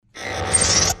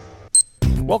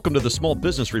Welcome to the Small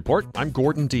Business Report. I'm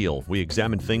Gordon Deal. We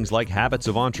examine things like habits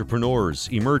of entrepreneurs,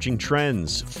 emerging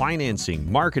trends,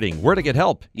 financing, marketing, where to get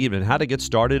help, even how to get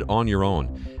started on your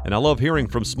own. And I love hearing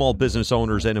from small business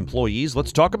owners and employees.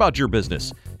 Let's talk about your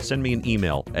business. Send me an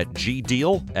email at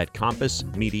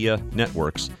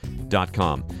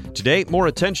gdeal@compassmedianetworks.com. Today, more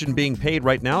attention being paid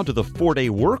right now to the 4-day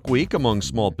work week among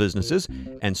small businesses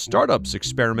and startups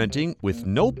experimenting with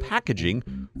no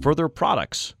packaging for their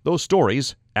products. Those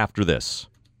stories after this.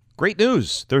 Great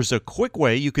news. There's a quick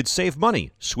way you could save money.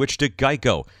 Switch to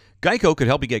Geico. Geico could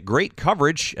help you get great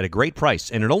coverage at a great price,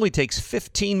 and it only takes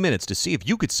 15 minutes to see if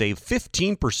you could save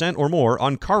 15% or more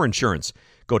on car insurance.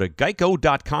 Go to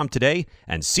geico.com today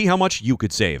and see how much you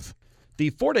could save.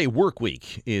 The 4-day work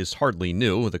week is hardly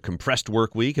new. The compressed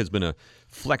work week has been a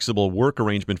flexible work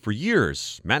arrangement for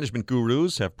years. Management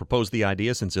gurus have proposed the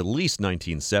idea since at least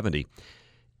 1970.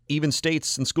 Even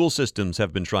states and school systems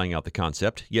have been trying out the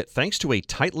concept, yet thanks to a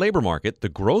tight labor market, the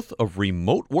growth of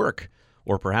remote work,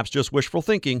 or perhaps just wishful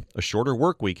thinking, a shorter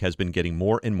work week has been getting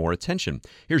more and more attention.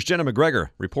 Here's Jenna McGregor,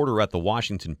 reporter at the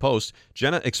Washington Post.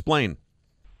 Jenna, explain.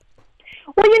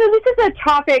 Well, this is a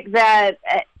topic that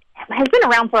has been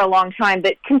around for a long time,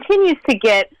 but continues to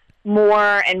get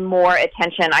more and more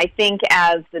attention. I think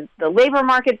as the labor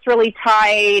market's really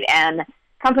tight and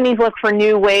companies look for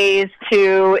new ways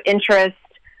to interest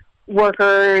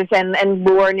workers and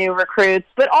lure new recruits,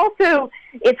 but also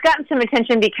it's gotten some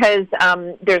attention because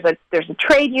there's a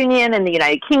trade union in the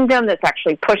United Kingdom that's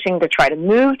actually pushing to try to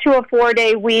move to a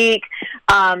 4-day week.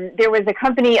 There was a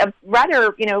company, a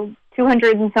rather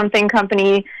 200 and something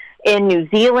company in New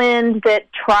Zealand that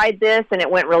tried this and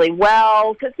it went really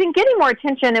well. So it's been getting more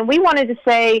attention, and we wanted to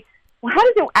say, well, how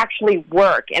does it actually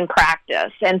work in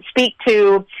practice, and speak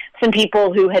to some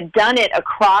people who had done it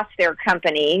across their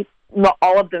company,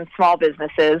 all of them small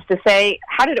businesses, to say,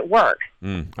 how did it work?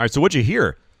 All right, so what'd you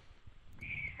hear?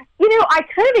 I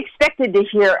kind of expected to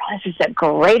hear, this is the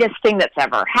greatest thing that's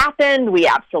ever happened. We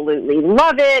absolutely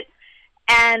love it.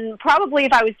 And probably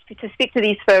if I was to speak to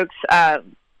these folks, the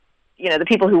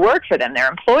people who work for them, their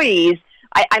employees,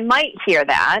 I might hear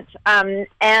that.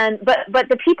 But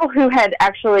the people who had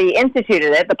actually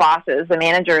instituted it, the bosses, the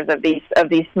managers of these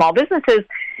small businesses,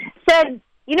 said,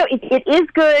 it is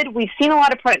good. We've seen a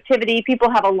lot of productivity.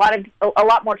 People have a lot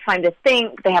more time to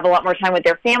think. They have a lot more time with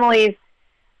their families,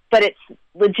 but it's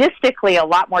logistically a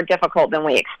lot more difficult than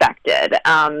we expected.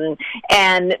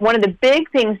 And one of the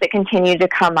big things that continued to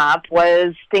come up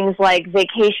was things like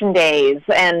vacation days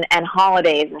and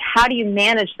holidays. And how do you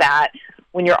manage that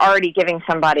when you're already giving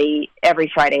somebody every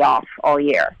Friday off all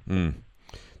year?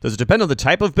 Does it depend on the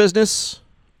type of business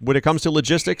when it comes to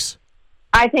logistics?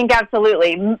 I think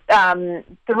absolutely. 3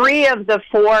 of the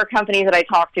 4 companies that I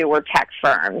talked to were tech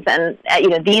firms, and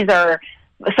these are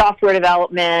software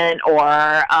development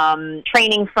or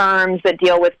training firms that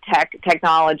deal with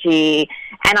technology.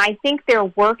 And I think their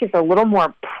work is a little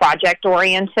more project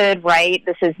oriented, right?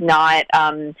 This is not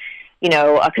a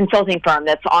consulting firm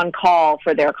that's on call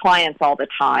for their clients all the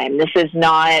time. This is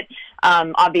not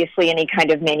obviously any kind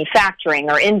of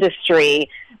manufacturing or industry.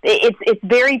 It's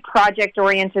very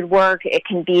project-oriented work. It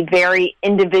can be very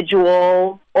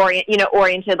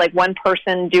individual-oriented, like one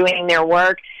person doing their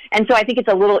work. And so I think it's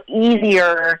a little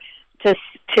easier to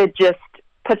just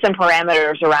put some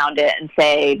parameters around it and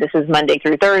say, this is Monday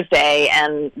through Thursday,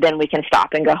 and then we can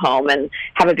stop and go home and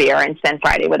have a beer and spend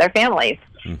Friday with our families.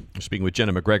 Speaking with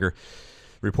Jenna McGregor,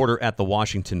 reporter at the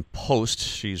Washington Post.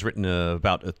 She's written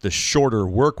about the shorter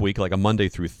work week, like a Monday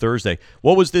through Thursday.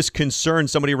 What was this concern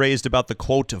somebody raised about the,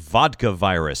 quote, vodka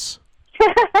virus?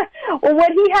 Well,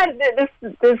 what he had,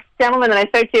 this gentleman that I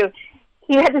spoke to,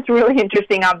 he had this really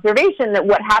interesting observation that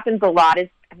what happens a lot is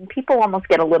people almost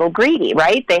get a little greedy,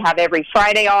 right? They have every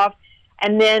Friday off,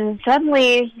 and then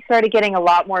suddenly he started getting a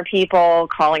lot more people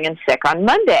calling in sick on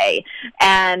Monday,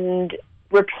 and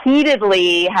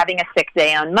repeatedly having a sick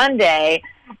day on Monday,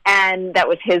 and that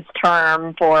was his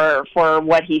term for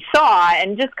what he saw,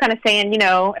 and just kind of saying,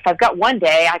 if I've got one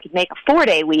day, I could make a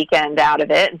 4-day weekend out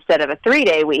of it instead of a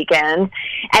 3-day weekend.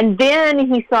 And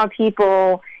then he saw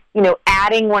people,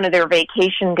 adding one of their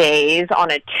vacation days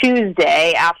on a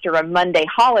Tuesday after a Monday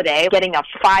holiday, getting a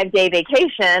 5-day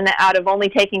vacation out of only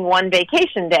taking one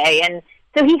vacation day. And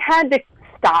so he had to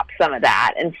stop some of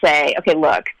that and say, okay,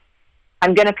 look,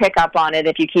 I'm going to pick up on it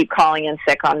if you keep calling in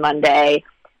sick on Monday.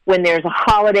 When there's a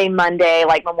holiday Monday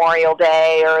like Memorial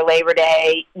Day or Labor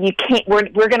Day, you can't.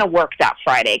 We're going to work that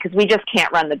Friday because we just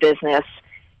can't run the business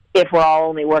if we're all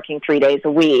only working 3 days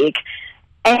a week.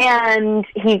 And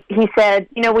he said,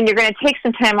 when you're going to take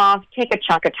some time off, take a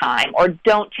chunk of time, or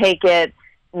don't take it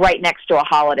right next to a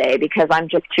holiday because I'm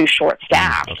just too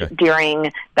short-staffed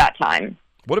during that time.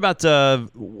 What about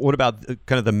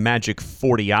kind of the magic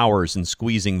 40 hours and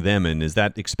squeezing them in? Is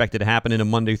that expected to happen in a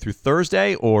Monday through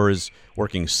Thursday, or is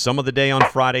working some of the day on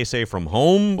Friday, say, from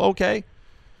home, okay?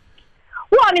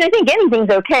 Well, I mean, I think anything's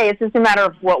okay. It's just a matter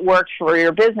of what works for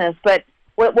your business. But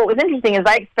what was interesting is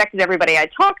I expected everybody I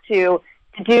talked to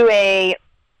do a,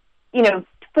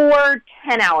 4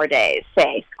 10-hour days,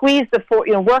 say. Squeeze the 4,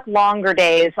 work longer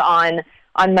days on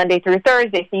Monday through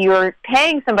Thursday. So you're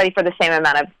paying somebody for the same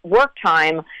amount of work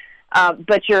time,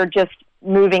 but you're just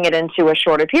moving it into a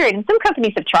shorter period. And some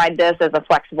companies have tried this as a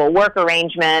flexible work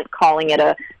arrangement, calling it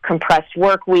a compressed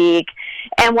work week.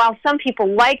 And while some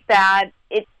people like that,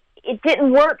 it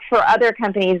didn't work for other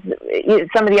companies,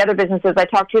 some of the other businesses I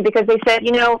talked to, because they said,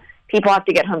 people have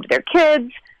to get home to their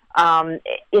kids,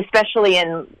 especially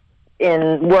in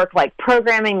work like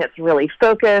programming that's really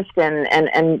focused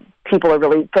and people are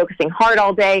really focusing hard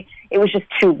all day. It was just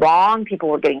too long. People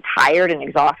were getting tired and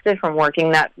exhausted from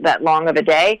working that long of a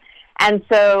day. And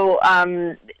so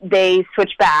they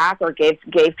switched back or gave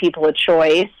people a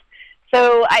choice.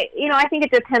 So I think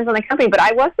it depends on the company, but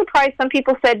I was surprised some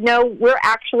people said, no, we're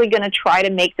actually going to try to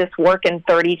make this work in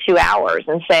 32 hours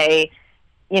and say,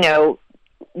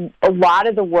 a lot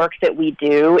of the work that we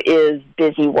do is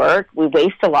busy work. We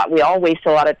waste a lot. We all waste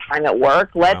a lot of time at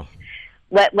work.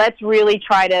 Let's really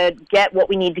try to get what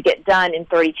we need to get done in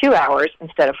 32 hours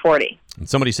instead of 40. And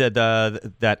somebody said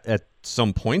that at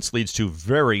some points leads to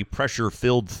very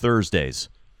pressure-filled Thursdays.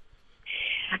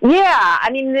 Yeah, I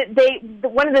mean,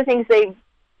 one of the things they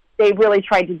really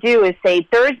tried to do is say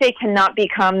Thursday cannot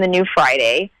become the new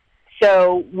Friday.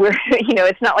 So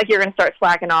it's not like you're going to start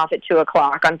slacking off at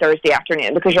 2:00 on Thursday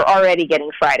afternoon because you're already getting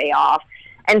Friday off.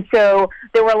 And so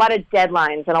there were a lot of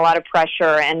deadlines and a lot of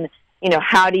pressure. And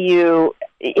how do you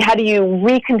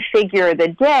reconfigure the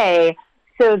day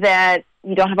so that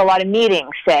you don't have a lot of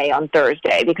meetings, say, on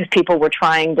Thursday because people were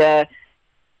trying to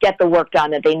get the work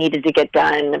done that they needed to get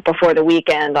done before the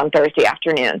weekend on Thursday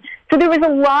afternoon. So there was a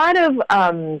lot of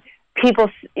a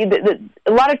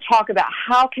lot of talk about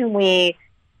how can we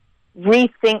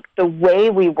rethink the way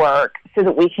we work so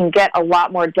that we can get a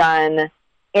lot more done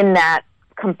in that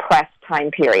compressed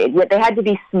time period. Yet they had to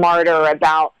be smarter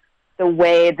about the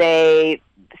way they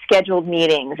scheduled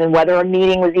meetings and whether a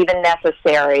meeting was even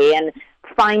necessary and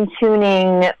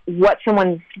fine-tuning what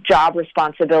someone's job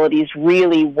responsibilities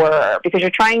really were, because you're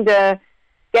trying to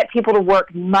get people to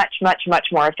work much, much, much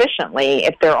more efficiently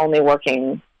if they're only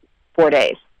working 4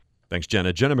 days. Thanks,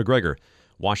 Jenna. Jenna McGregor,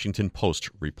 Washington Post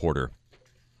reporter.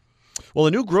 Well,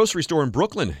 a new grocery store in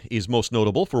Brooklyn is most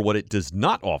notable for what it does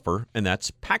not offer, and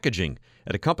that's packaging.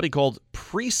 At a company called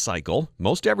Precycle,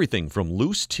 most everything from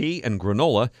loose tea and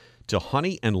granola to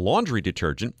honey and laundry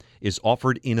detergent is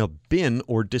offered in a bin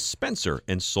or dispenser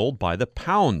and sold by the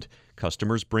pound.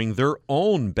 Customers bring their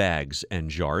own bags and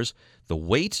jars. The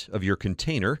weight of your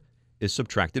container is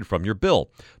subtracted from your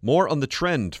bill. More on the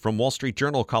trend from Wall Street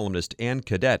Journal columnist Ann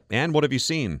Cadet. Ann, what have you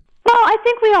seen? Well, I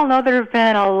think we all know there have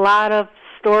been a lot of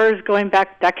stores going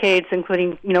back decades,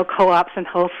 including, co-ops and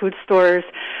health food stores,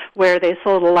 where they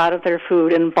sold a lot of their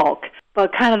food in bulk.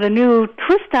 But kind of the new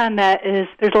twist on that is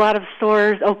there's a lot of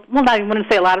stores, I wouldn't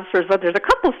say a lot of stores, but there's a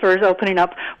couple stores opening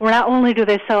up where not only do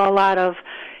they sell a lot of,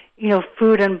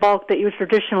 food in bulk that you would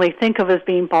traditionally think of as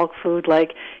being bulk food,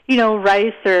 like,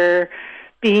 rice or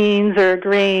beans or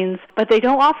grains, but they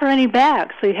don't offer any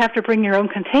bags, so you have to bring your own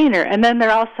container. And then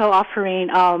they're also offering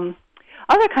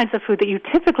other kinds of food that you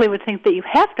typically would think that you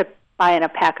have to buy in a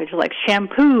package, like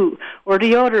shampoo or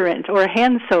deodorant or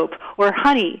hand soap or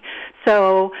honey.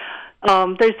 So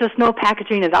there's just no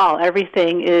packaging at all.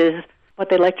 Everything is what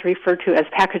they like to refer to as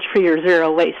package-free or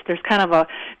zero waste. There's kind of a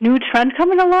new trend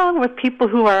coming along with people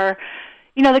who are,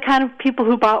 the kind of people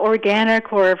who bought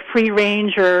organic or free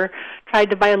range or tried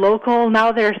to buy local.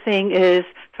 Now their thing is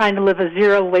trying to live a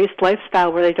zero-waste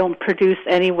lifestyle where they don't produce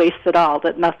any waste at all,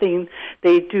 that nothing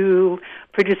they do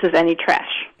produces any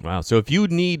trash. Wow. So if you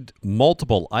need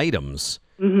multiple items,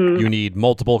 you need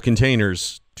multiple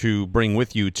containers to bring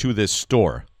with you to this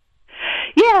store.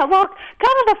 Yeah, well,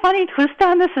 kind of the funny twist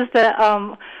on this is that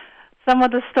some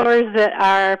of the stores that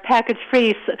are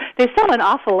package-free, they sell an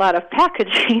awful lot of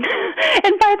packaging.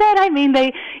 And by that I mean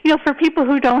they, for people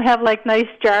who don't have like nice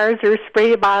jars or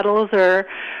spray bottles or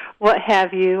what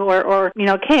have you, or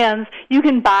cans, you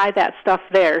can buy that stuff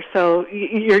there. So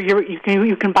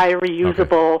you can buy a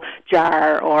reusable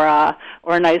jar or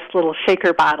a nice little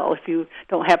shaker bottle if you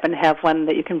don't happen to have one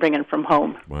that you can bring in from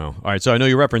home. Wow. All right. So I know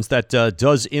you referenced that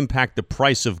does impact the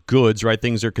price of goods, right?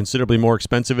 Things are considerably more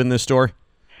expensive in this store.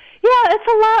 Yeah, it's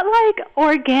a lot like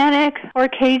organic or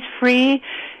cage-free.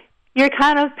 You're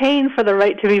kind of paying for the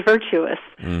right to be virtuous.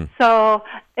 So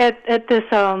at this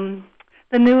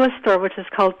the newest store, which is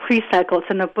called Pre-Cycle, it's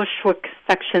in the Bushwick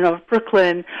section of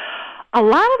Brooklyn, a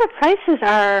lot of the prices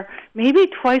are maybe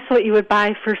twice what you would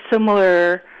buy for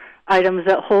similar items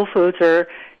at Whole Foods, or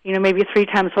maybe 3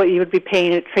 times what you would be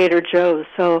paying at Trader Joe's.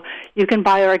 So you can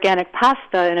buy organic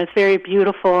pasta, and it's very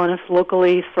beautiful, and it's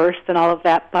locally sourced and all of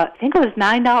that. But I think it was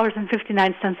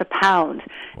 $9.59 a pound.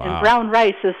 Wow. And brown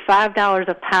rice is $5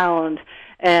 a pound.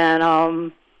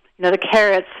 And, the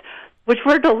carrots, which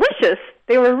were delicious,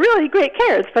 they were really great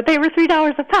carrots, but they were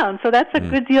 $3 a pound. So that's a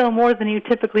good deal more than you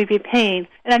typically be paying.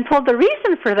 And I'm told the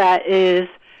reason for that is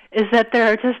that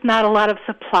there are just not a lot of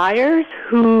suppliers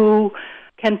who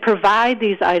can provide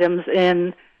these items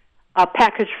in a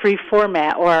package-free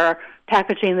format or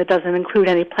packaging that doesn't include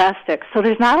any plastic. So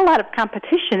there's not a lot of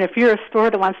competition. If you're a store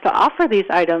that wants to offer these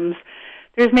items,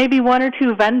 there's maybe 1 or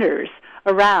 2 vendors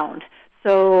around.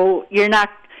 So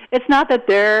it's not that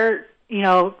they're,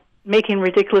 making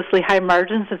ridiculously high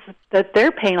margins, it's that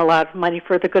they're paying a lot of money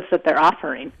for the goods that they're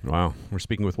offering. Wow. We're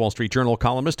speaking with Wall Street Journal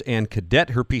columnist Ann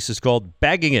Cadet. Her piece is called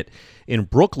Bagging It. In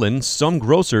Brooklyn, some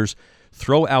grocers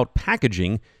throw out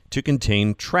packaging to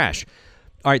contain trash.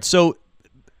 All right, so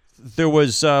there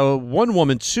was one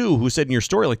woman, too, who said in your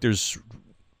story, there's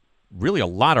really a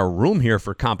lot of room here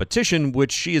for competition,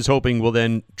 which she is hoping will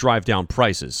then drive down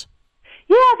prices.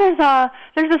 Yeah, there's a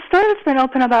store that's been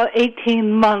open about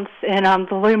 18 months in the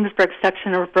Williamsburg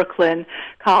section of Brooklyn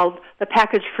called the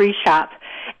Package Free Shop.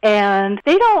 And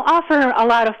they don't offer a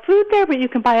lot of food there, but you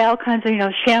can buy all kinds of,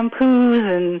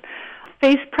 shampoos and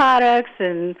face products,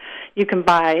 and you can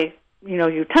buy,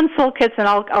 utensil kits and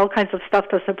all kinds of stuff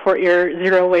to support your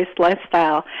zero-waste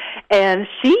lifestyle. And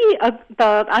she,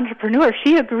 the entrepreneur,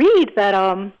 she agreed that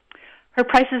her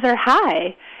prices are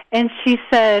high. And she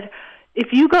said,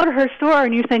 if you go to her store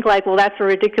and you think well, that's a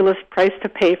ridiculous price to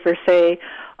pay for, say,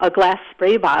 a glass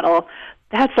spray bottle,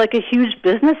 that's like a huge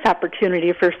business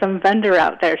opportunity for some vendor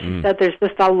out there. She said there's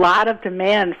just a lot of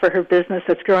demand for her business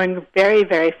that's growing very,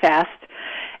 very fast.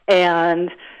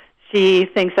 And she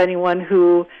thinks anyone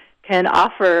who can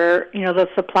offer, the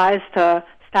supplies to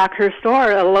stock her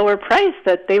store at a lower price,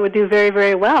 that they would do very,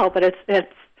 very well. But it's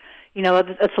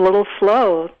a little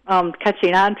slow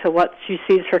catching on to what she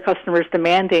sees her customers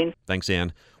demanding. Thanks,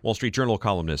 Ann. Wall Street Journal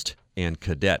columnist Ann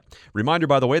Cadet. Reminder,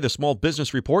 by the way, the Small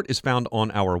Business Report is found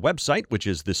on our website, which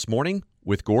is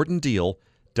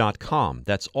thismorningwithgordondeal.com.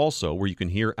 That's also where you can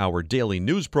hear our daily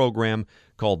news program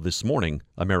called This Morning,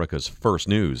 America's First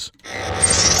News.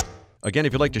 Again,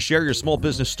 if you'd like to share your small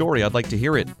business story, I'd like to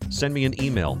hear it. Send me an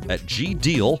email at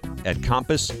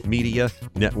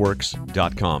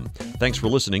gdeal@compassmedianetworks.com. Thanks for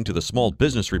listening to the Small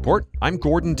Business Report. I'm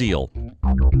Gordon Deal.